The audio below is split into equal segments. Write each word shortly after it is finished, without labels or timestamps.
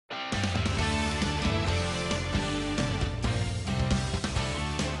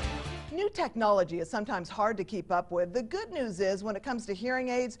technology is sometimes hard to keep up with. The good news is when it comes to hearing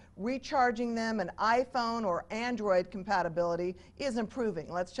aids, recharging them and iPhone or Android compatibility is improving.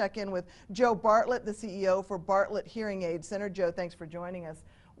 Let's check in with Joe Bartlett, the CEO for Bartlett Hearing Aid Center. Joe, thanks for joining us.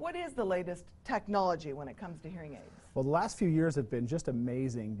 What is the latest technology when it comes to hearing aids? Well, the last few years have been just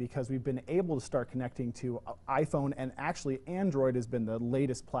amazing because we've been able to start connecting to iPhone, and actually Android has been the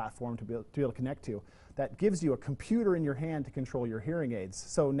latest platform to be able to connect to. That gives you a computer in your hand to control your hearing aids.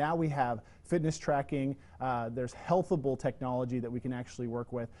 So now we have fitness tracking, there's healthable technology that we can actually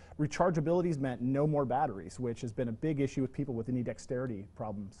work with. Rechargeability's meant no more batteries, which has been a big issue with people with any dexterity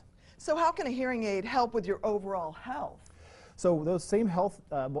problems. So how can a hearing aid help with your overall health? So those same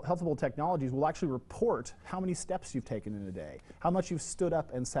healthable technologies will actually report how many steps you've taken in a day, how much you've stood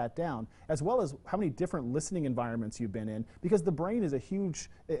up and sat down, as well as how many different listening environments you've been in, because the brain is a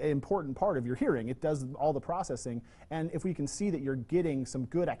huge, important part of your hearing. It does all the processing, and if we can see that you're getting some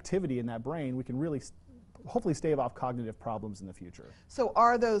good activity in that brain, we can really hopefully stave off cognitive problems in the future. So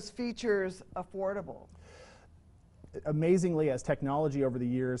are those features affordable? Amazingly, as technology over the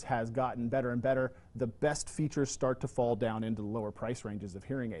years has gotten better and better, the best features start to fall down into the lower price ranges of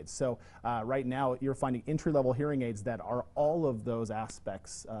hearing aids. So right now you're finding entry-level hearing aids that are all of those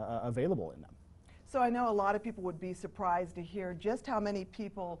aspects available in them. So I know a lot of people would be surprised to hear just how many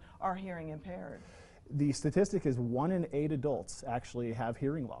people are hearing impaired. The statistic is 1 in 8 adults actually have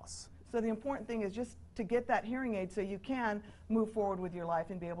hearing loss. So the important thing is just to get that hearing aid so you can move forward with your life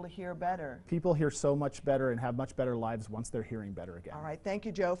and be able to hear better. People hear so much better and have much better lives once they're hearing better again. All right, thank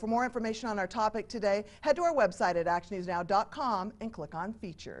you, Joe. For more information on our topic today, head to our website at actionnewsnow.com and click on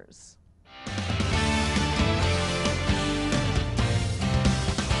Features.